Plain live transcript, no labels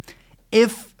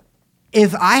if we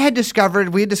had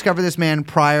discovered this man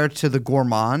prior to the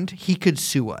Gourmand, he could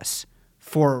sue us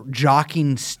for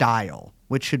jocking style,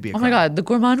 which should be a crime. Oh my God, the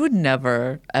Gourmand would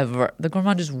never, ever. The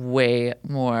Gourmand is way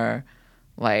more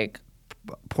like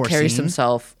carries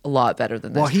himself a lot better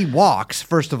than this. Well, he walks,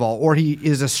 first of all, or he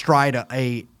is astride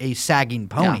a sagging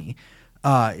pony.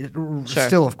 Sure.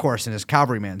 Still, of course, in his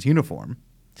cavalryman's uniform.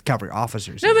 Cavalry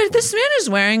officer's No, uniform. but this man is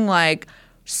wearing like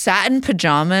satin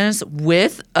pajamas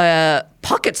with a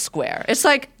pocket square. It's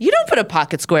like, you don't put a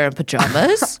pocket square in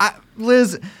pajamas.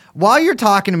 Liz, while you're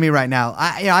talking to me right now,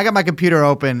 I got my computer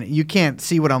open. You can't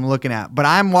see what I'm looking at, but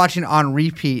I'm watching on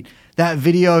repeat that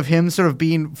video of him sort of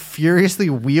being furiously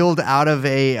wheeled out of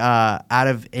an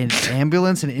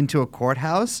ambulance and into a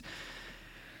courthouse.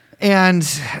 And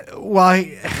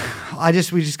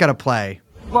we just got to play.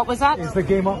 What was that? Is the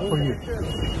game up for you?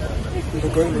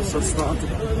 The game is just started.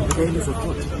 The game is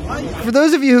afoot. For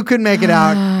those of you who couldn't make it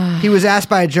out, he was asked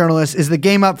by a journalist, "Is the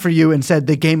game up for you?" and said,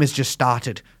 "The game has just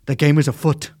started. The game is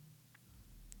afoot."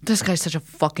 This guy's such a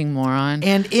fucking moron.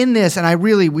 And in this, and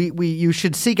you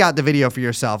should seek out the video for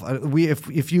yourself.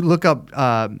 If you look up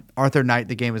Arthur Knight,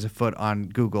 The Game Is Afoot on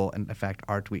Google, and in fact,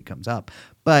 our tweet comes up,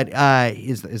 but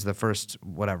is the first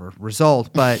whatever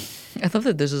result. But I thought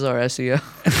that this is our SEO.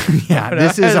 yeah,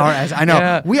 this is our. I know.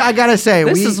 Yeah. I gotta say,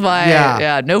 this is why.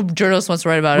 Yeah, no journalist wants to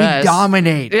write about us. We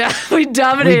dominate. Yeah, we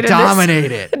dominate. We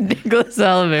dominate it. Nicholas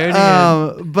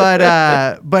Alberti.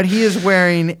 But he is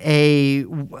wearing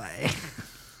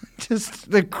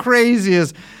just the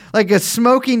craziest, like a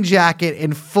smoking jacket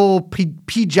in full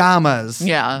pajamas.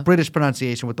 Yeah. British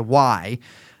pronunciation with the Y.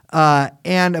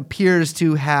 And appears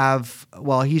to have,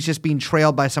 he's just being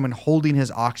trailed by someone holding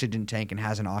his oxygen tank and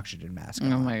has an oxygen mask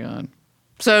on. Oh my God.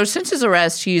 So since his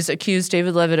arrest, he's accused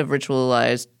David Levitt of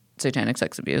ritualized satanic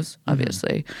sex abuse,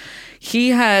 obviously. He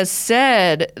has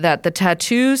said that the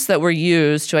tattoos that were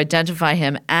used to identify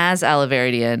him as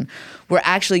Alaverdian were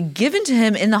actually given to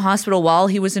him in the hospital while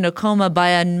he was in a coma by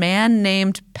a man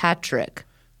named Patrick.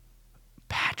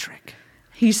 Patrick.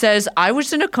 He says, I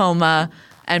was in a coma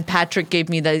and Patrick gave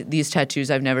me these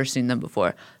tattoos. I've never seen them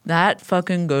before. That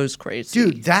fucking goes crazy.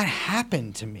 Dude, that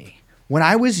happened to me. When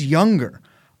I was younger,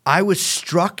 I was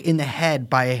struck in the head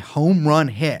by a home run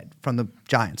hit from the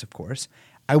Giants, of course.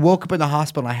 I woke up in the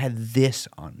hospital and I had this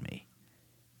on me.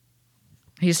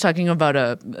 He's talking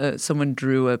about someone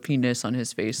drew a penis on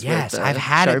his face. Yes, with I've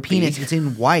had Sharpie. a penis. It's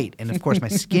in white. And of course, my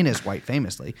skin is white,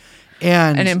 famously.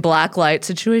 And in black light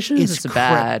situations, it's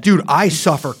bad. Dude, I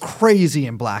suffer crazy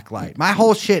in black light. My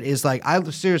whole shit is like, I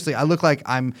look like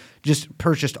I'm just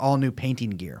purchased all new painting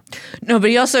gear. No,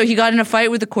 but he got in a fight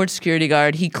with the court security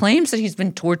guard. He claims that he's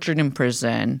been tortured in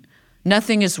prison.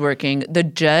 Nothing is working. The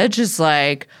judge is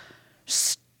like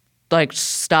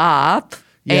stop.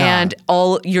 Yeah. And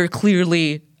you're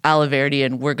clearly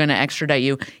Alaverdian. We're going to extradite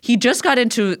you. He got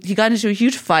into a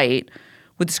huge fight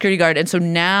with the security guard. And so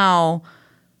now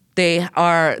they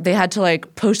had to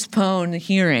postpone the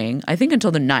hearing, I think until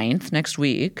the 9th next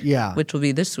week. Yeah. Which will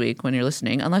be this week when you're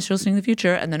listening, unless you're listening in the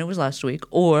future. And then it was last week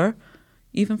or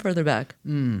even further back.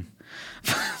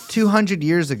 200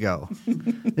 years ago.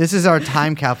 This is our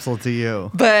time capsule to you.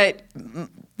 But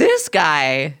this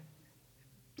guy,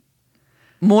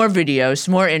 more videos,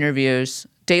 more interviews.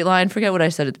 Dateline, forget what I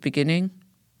said at the beginning.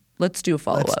 Let's do a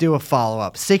follow-up. Let's do a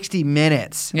follow-up. 60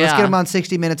 Minutes. Yeah. Let's get him on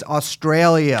 60 Minutes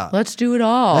Australia. Let's do it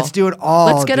all. Let's do it all,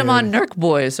 Let's get him dude. on Nerk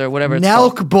Boys or whatever it's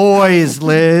Nelk called. Boys,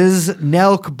 Liz.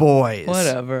 Nelk Boys.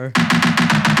 Whatever.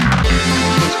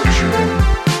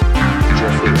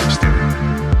 Jeffrey Epstein.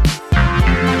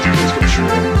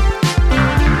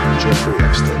 Jeffrey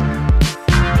Epstein.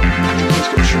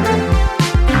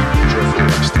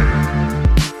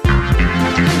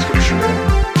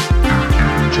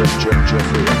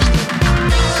 Jeffrey Epstein.